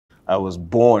I was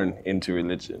born into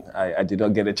religion. I did not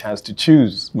get a chance to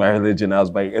choose my religion. I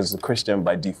was a Christian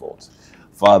by default.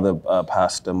 Father,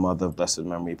 pastor, mother, blessed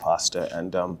memory, pastor.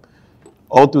 And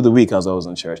all through the week as I was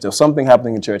in church, there was something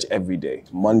happening in church every day.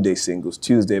 Monday singles,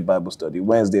 Tuesday Bible study,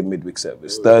 Wednesday midweek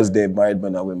service, Thursday married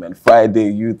men and women,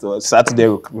 Friday youth, or Saturday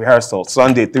rehearsal,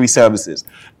 Sunday 3 services.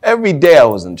 Every day I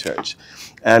was in church.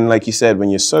 And like you said, when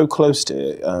you're so close to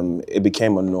it, it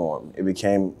became a norm.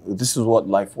 This is what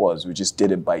life was. We just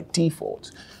did it by default.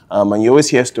 And you always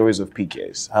hear stories of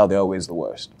PKs, how they're always the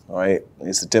worst, right?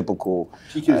 It's the typical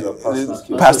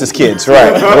pastor's kids,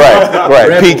 right?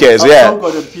 PKs, yeah.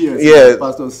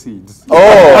 Pastor's seeds.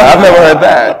 Oh, I've never heard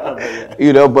that.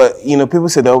 But people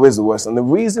say they're always the worst, and the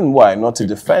reason why, not to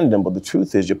defend them, but the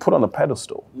truth is, you're put on a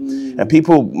pedestal, and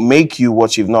people make you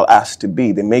what you've not asked to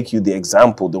be. They make you the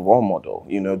example, the role model.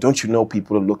 Don't you know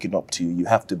people are looking up to you? You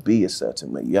have to be a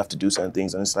certain way. You have to do certain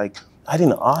things, and it's like, I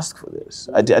didn't ask for this.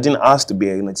 I didn't ask to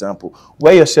be an example.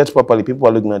 Wear your shirt properly. People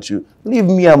are looking at you. Leave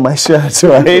me and my shirt,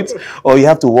 right? Or you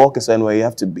have to walk a certain way. You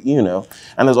have to be, And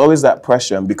there's always that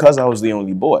pressure. And because I was the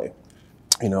only boy,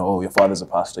 your father's a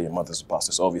pastor, your mother's a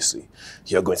pastor, so obviously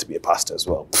you're going to be a pastor as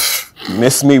well.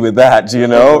 Miss me with that,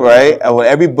 right? And what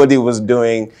everybody was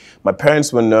doing, my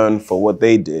parents were known for what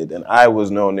they did, and I was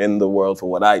known in the world for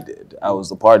what I did. I was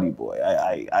the party boy.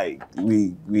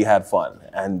 We had fun.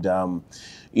 And,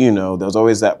 there was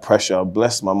always that pressure.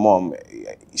 Bless my mom.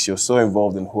 She was so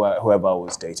involved in whoever I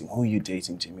was dating. Who are you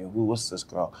dating, Jimmy? What's this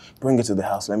girl? Bring her to the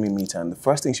house. Let me meet her. And the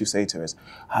first thing she'd say to her is,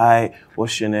 hi,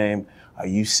 what's your name? Are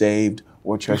you saved?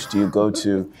 What church do you go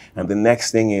to? And the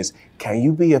next thing is, can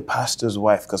you be a pastor's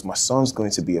wife? Because my son's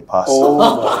going to be a pastor.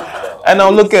 Oh, and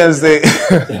I'll look and say,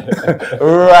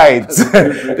 right.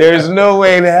 There's no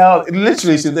way in hell.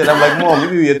 Literally, she did. I'm like, Mom,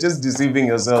 maybe you're just deceiving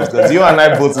yourselves because you and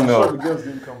I both know.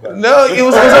 No, it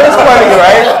was always funny,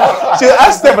 right? She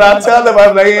asked them, but I'll tell them,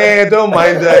 I'm like, yeah, don't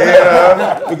mind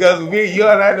that, because you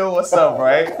and I know what's up,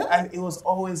 right? And it was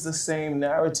always the same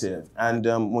narrative. And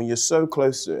when you're so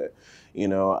close to it,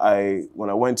 when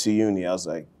I went to uni, I was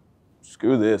like,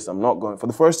 screw this, I'm not going. For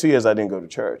the first 2 years, I didn't go to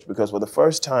church because for the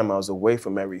first time, I was away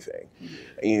from everything,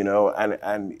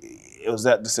 and it was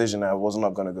that decision. I was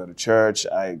not going to go to church.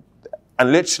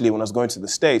 And literally, when I was going to the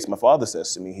States, my father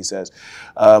says to me, he says,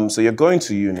 so you're going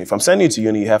to uni. If I'm sending you to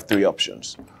uni, you have 3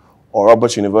 options. Or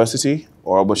Robert University,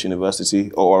 or Robert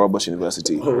University, or Robert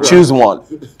University. Right. Choose one.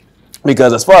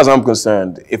 Because as far as I'm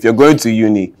concerned, if you're going to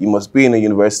uni, you must be in a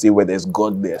university where there's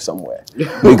God there somewhere.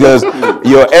 Because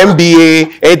your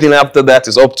MBA, anything after that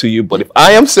is up to you. But if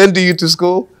I am sending you to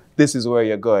school, this is where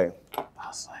you're going. I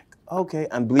was like, okay.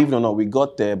 And believe it or not, we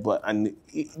got there,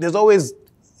 there's always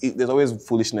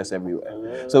foolishness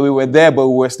everywhere. So we were there, but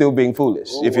we were still being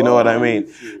foolish, if you know what I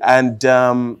mean. And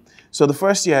so the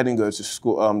first year I didn't go to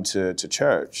school, to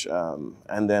church.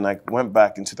 And then I went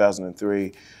back in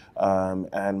 2003.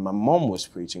 And my mom was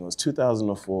preaching. It was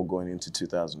 2004 going into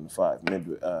 2005,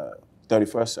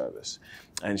 31st service.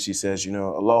 And she says, a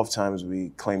lot of times we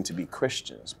claim to be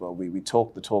Christians, but we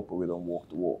talk the talk, but we don't walk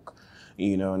the walk.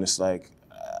 And it's like,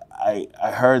 I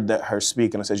heard her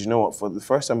speak, and I said, you know what, for the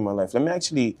first time in my life, let me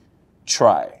actually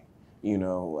try.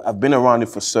 I've been around it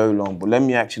for so long, but let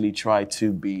me actually try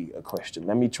to be a Christian.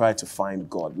 Let me try to find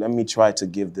God. Let me try to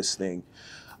give this thing,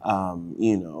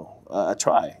 a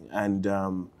try. And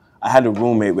I had a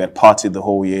roommate. We had partied the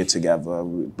whole year together.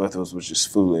 Both of us were just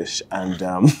foolish. And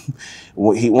all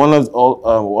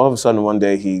of a sudden one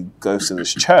day he goes to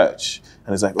this church,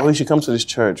 and he's like, "Oh, you should come to this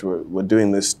church. We're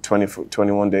doing this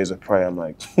 21 days of prayer." I'm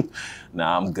like,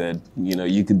 "Nah, I'm good.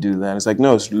 You can do that." It's like,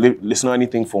 no, it's not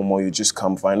anything formal. You just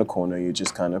come, find a corner, you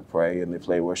just kind of pray, and they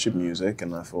play worship music.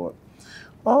 And I thought,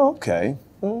 oh, okay.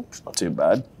 Well, it's not too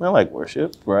bad. I like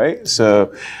worship, right?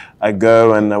 So I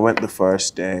go, and I went the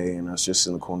first day, and I was just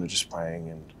in the corner just praying,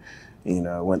 and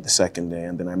I went the second day.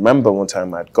 And then I remember one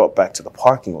time I got back to the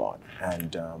parking lot,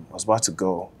 and I was about to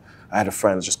go. I had a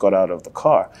friend that just got out of the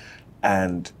car,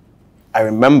 and I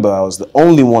remember I was the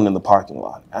only one in the parking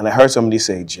lot, and I heard somebody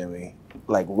say, "Jimmy,"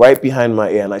 like right behind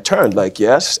my ear, and I turned like,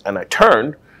 yes, and I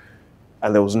turned,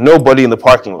 and there was nobody in the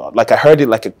parking lot. Like I heard it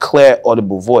like a clear,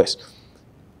 audible voice.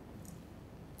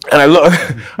 And I look,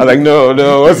 I'm like, no,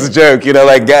 what's the joke?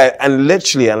 And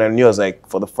literally, and I knew, I was like,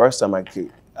 for the first time I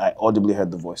audibly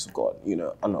heard the voice of God,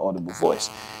 an audible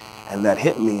voice. And that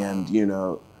hit me, and,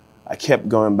 I kept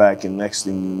going back, and next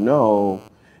thing you know,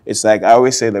 it's like, I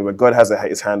always say that when God has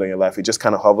his hand on your life, he just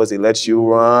kind of hovers, he lets you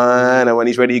run, and when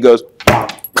he's ready, he goes, now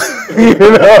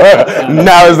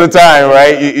is the time,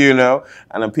 right?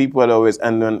 And then people had always,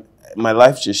 and then my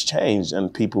life just changed,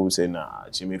 and people would say, nah,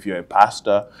 Jimmy, if you're a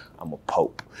pastor, I'm a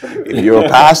pope. If you're a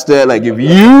pastor, like if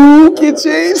you can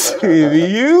change,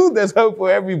 there's hope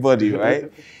for everybody,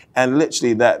 right? And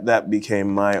literally that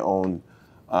became my own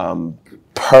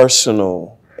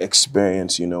personal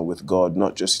experience, with God,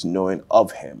 not just knowing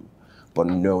of him, but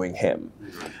knowing him.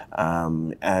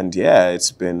 And yeah,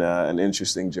 it's been an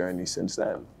interesting journey since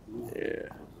then. Yeah.